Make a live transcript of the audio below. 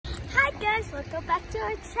guys, welcome back to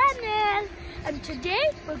our channel. And today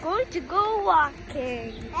we're going to go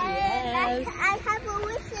walking. Yes. I have a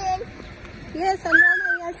whistle. Yes, and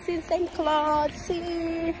Mama has seen same clothes.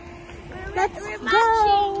 See, let's we're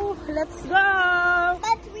go. Let's go.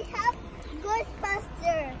 But we have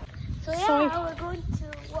Ghostbuster. So yeah, we're going to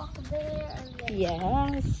walk there and there.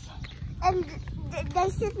 Yes. And they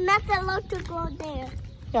said not allowed to go there.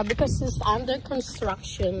 Yeah, because it's under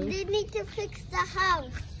construction. They need to fix the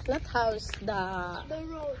house. Not house, the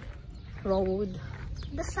road. road.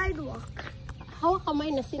 The sidewalk. How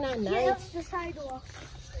kamay na si Nanay? Yeah, it's the sidewalk.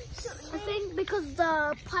 I think because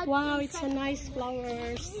the pipe. Wow, it's a nice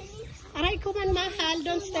flowers. Aray ko man mahal,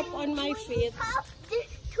 don't step on my feet. Have these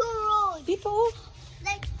two roads. Dito.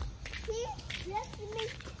 Like here, let's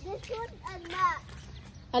make this one and that.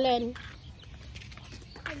 Alin?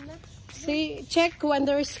 And that. See, check when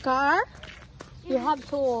there's car. You have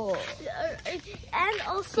to. And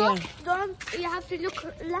also, Yeah. you have to look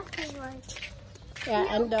left and right.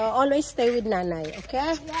 Yeah, and always stay with Nanay,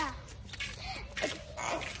 okay? Yeah.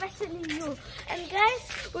 Especially you. And guys,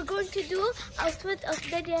 we're going to do outfit of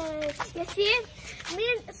the day. You see?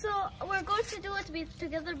 So we're going to do it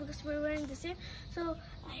together because we're wearing the same. So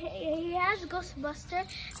he has Ghostbuster,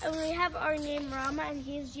 and we have our name Rama, and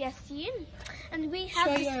he's Yasin, and we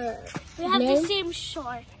have the same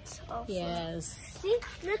shorts also. Yes. See,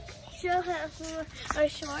 look, show her our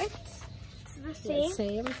shorts. It's the same. The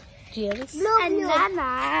same. Jeans. And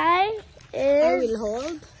Nanay is. I will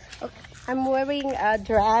hold. Okay. I'm wearing a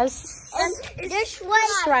dress. And this one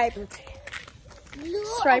Striped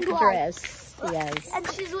dress. Yes. And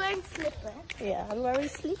she's wearing slipper. Yeah, I'm wearing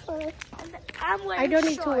slipper. And I'm wearing I don't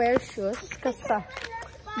need shorts. to wear shoes because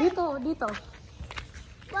dito.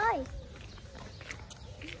 Why?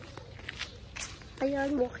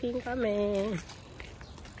 Ayan, walking kami.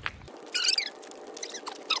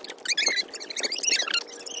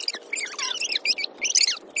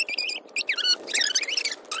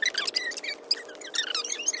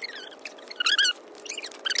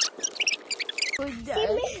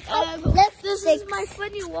 This is my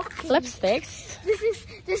funny walking. Lipsticks.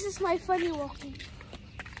 This is my funny walking.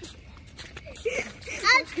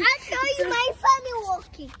 I'll show you my funny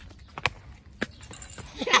walking.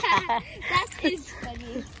 That is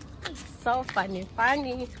funny. So funny.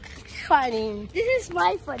 This is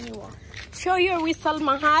my funny walk. Show your whistle,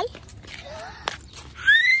 mahal.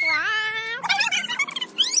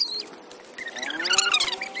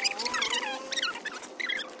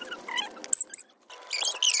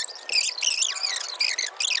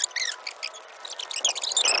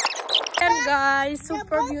 And guys,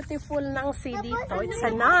 super beautiful ng sea dito. It's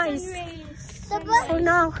a nice. So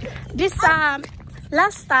now, this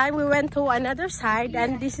last time we went to another side,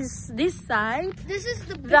 and this is this side. This is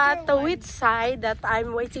the Which side that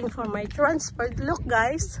I'm waiting for my transport. Look,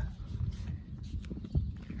 guys.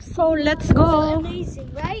 So let's go.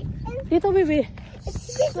 amazing, right? Dito, baby.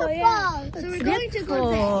 So yeah, so we're going to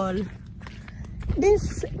go there.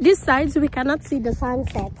 These sides we cannot see the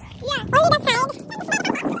sunset. Yeah, only the side.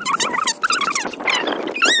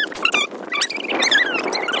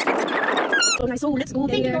 So let's go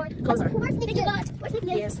there closer. Where's the god?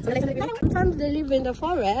 Yes. Sometimes they live in the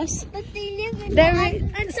forest. But they live in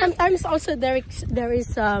and sometimes also there is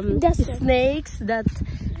snakes that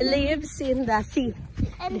lives in the sea.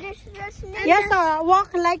 And there's snakes. Yes,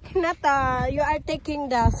 walk like not you are taking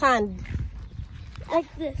the sand. Like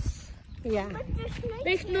this. Yeah.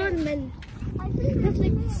 Like normal. That's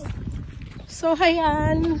like this. So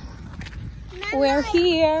hayan, we're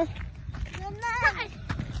here. Mama.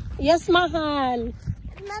 Yes, mahal.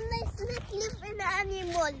 Mama, snakes live in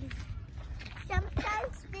animals.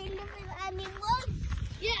 Sometimes they live in animals.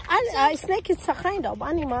 Yeah. Snake is a kind of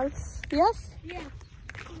animals. Yes. Yeah.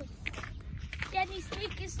 Daddy,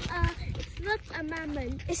 snake is it's not a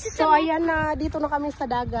mammal. So ayan na, dito na kami sa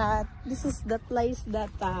dagat. This is the place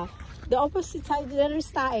that the opposite side there is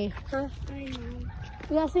tae. Huh? I know.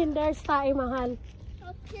 Yes, in there's tae, mahal.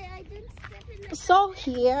 Okay, I don't step in the So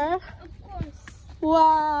here, of course.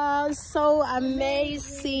 wow, so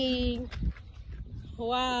amazing.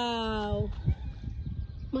 Wow.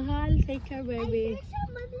 Mahal, take care, baby. I hear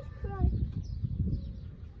somebody's crying.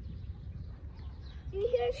 You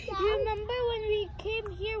hear sound? You remember when we came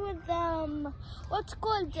here with what's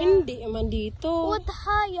called Hindi man dito. with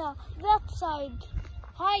Haya, that side.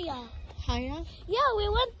 Haya. Haya? Yeah, we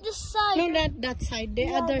went this side. No, not that side. The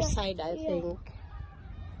Yeah, other that- side, I think.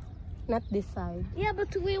 Not this side. Yeah,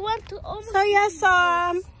 but we went to almost. So yes,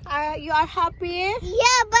 you are happy?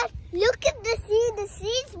 Yeah, but look at the sea. The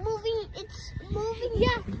sea is moving. It's moving.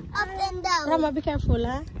 Yeah, up and down. Rama, be careful,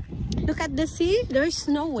 huh? Look at the sea. There's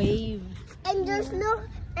no wave. And there's no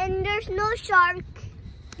shark.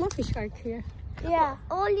 No fish shark here. Yeah,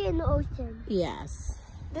 only in the ocean. Yes.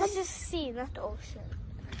 This is sea, not ocean.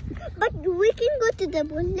 But we can go to the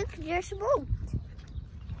boat. Look, there's a boat.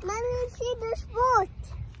 Mommy, see, there's boat.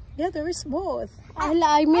 Yeah, there is both.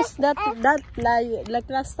 I missed that like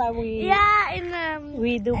last time we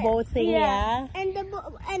we do boating. Yeah.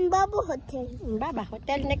 And Baba Hotel. Baba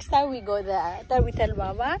Hotel. Next time we go there. Then we tell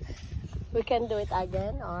Baba we can do it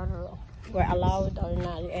again or we're allowed or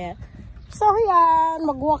not. Yeah. So yan,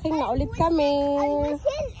 mag-walking na ulit kami. And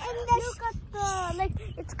look at the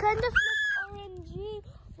it's kind of like orangey,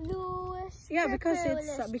 bluish. Yeah, because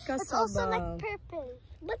it's also like purple.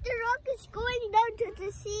 But the rock is going down to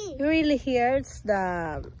the sea. You really hear it's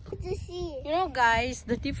the sea. You know, guys,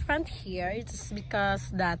 the different here it's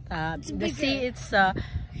because that the sea it's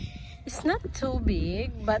not too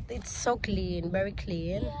big, but it's so clean, very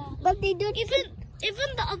clean. Yeah. But they don't even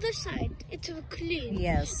the other side, it's clean.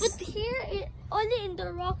 Yes. But here, only in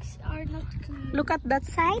the rocks are not clean. Look at that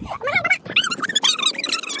side.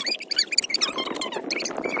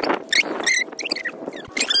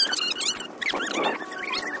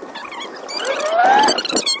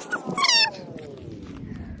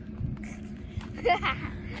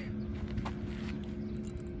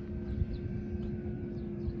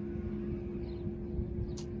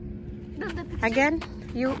 Again,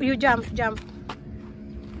 you jump. Do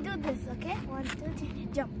this, okay? 1, 2, 3,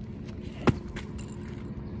 jump.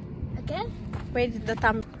 Okay? Wait, the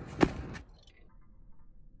thumb.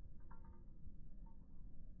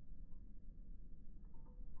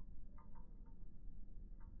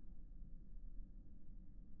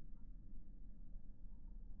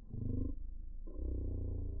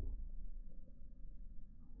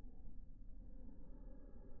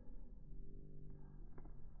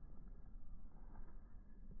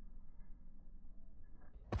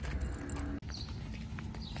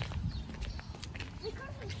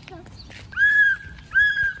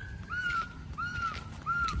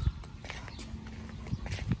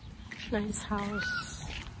 Nice house.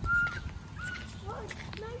 Oh, it's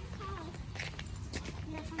nice house.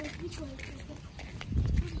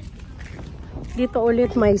 Dito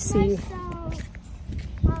ulit may sea.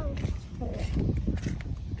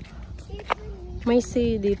 May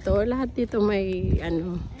sea dito. Lahat dito may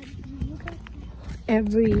ano.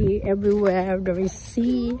 Everywhere there is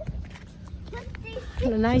sea.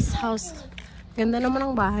 A nice house. Ganda naman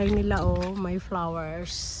ang bahay nila, oh. May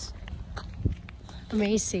flowers.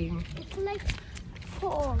 Amazing. It's like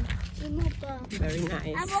fall. Very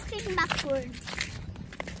nice. I'm walking backwards.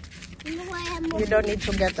 You know why I'm walking? You don't need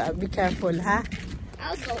to get be careful, huh?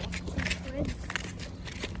 I'll go backwards.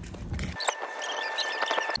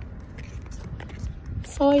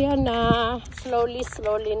 So yan na. Slowly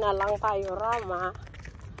na lang tayo, Rama.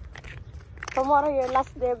 Tomorrow your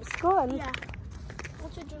last day of school. Yeah. I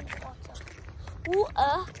want to drink water.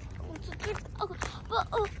 I want to drink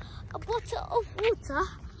a bottle of water.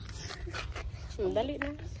 Dali na.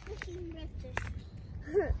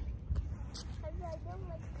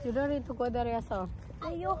 You don't need to go there, so.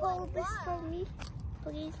 Will you hold this for me,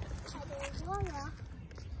 please?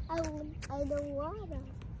 I don't water.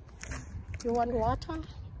 You want water?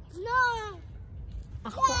 No.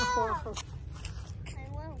 Ako. I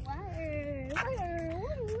want water.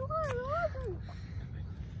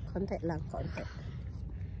 Konti lang, konti.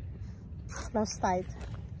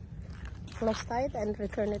 Close tight and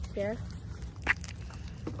return it here.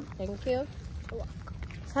 Thank you.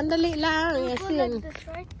 Sandali lang. Yes, yun. Like this,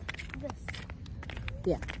 right? This.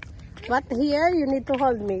 Yeah. But here, you need to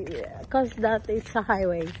hold me because that is a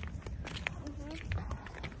highway.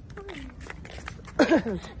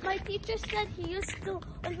 My teacher said he used to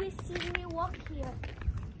always see me walk here.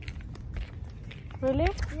 Really?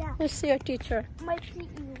 Yeah. Who's your teacher? My PE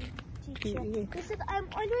teacher. PE. He said, I'm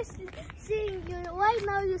always seeing you. Why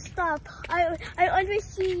now you stop? I always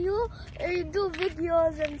see you do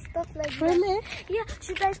videos and stuff like that. Really? Yeah.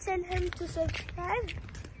 Should I tell him to subscribe?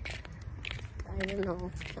 I don't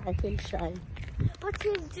know. I feel shy. But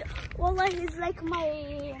he's like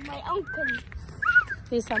my uncle.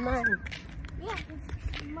 He's a man. Yeah,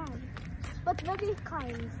 he's mine. But very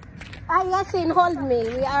kind. Yasin, hold me.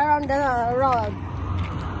 We are on the road.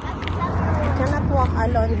 You cannot walk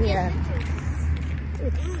alone here.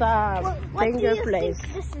 It's a danger place.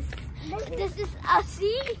 This is a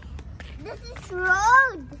sea. This is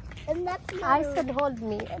road. And that's not I said hold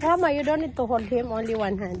me. Rama, you don't need to hold him. Only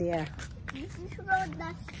one hand here. This is road.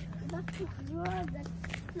 That's road.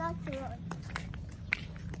 That's not road.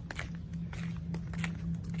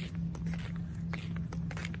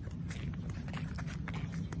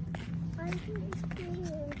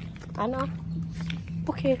 Ano?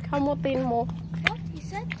 Okay, kamutin mo. What he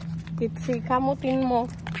said? Kitsi, kamutin mo.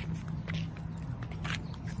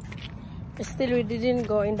 Still, we didn't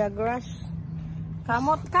go in the grass.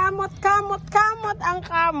 Kamot, kamot, kamot, kamot, ang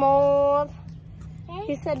kamot.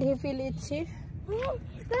 He said he feel itchy.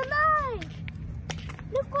 Bye-bye!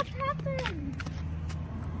 Look what happened!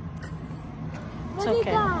 It's Let it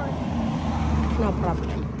okay. down. No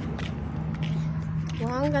problem.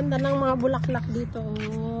 Wow, ang ganda ng mga bulaklak dito.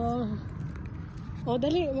 Oh,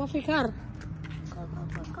 dali, mafikar.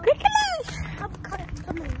 Quickly!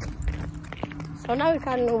 Come on. So now we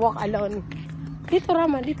can walk alone. Dito,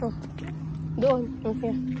 Rama, dito. Doon.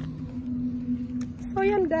 Okay. So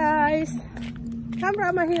yan, guys. Come,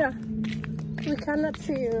 Rama, here. We cannot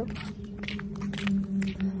see you.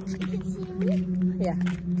 You can see me? Yeah.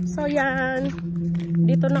 So yan.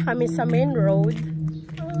 Dito na kami sa main road.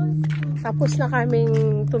 Tapos na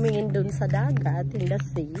kaming tumingin dun sa dagat, in the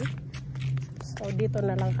sea. So dito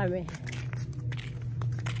na lang kami.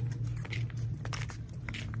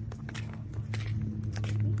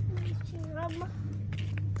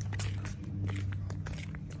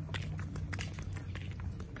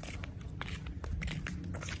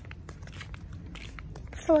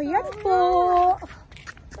 So yan po.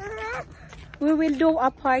 We will do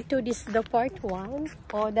a part 2. This is the part 1.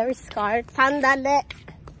 Oh, there is car. Sandali.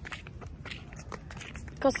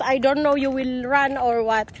 Because I don't know you will run or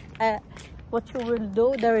what. What you will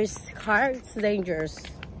do. There is car. It's dangerous.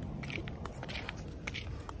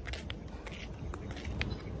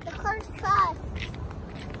 The car's fast.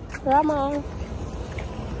 Rama.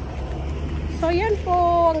 So yan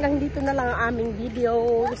po. Hanggang dito na lang ang aming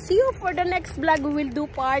video. See you for the next vlog. We will do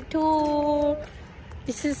part 2.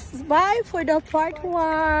 This is bye for the part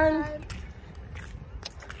 1.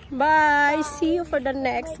 Bye. See you for the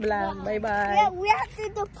next vlog. Bye bye. Yeah, we have to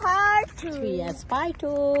do part 2. Yes, bye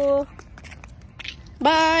 2.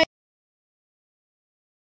 Bye.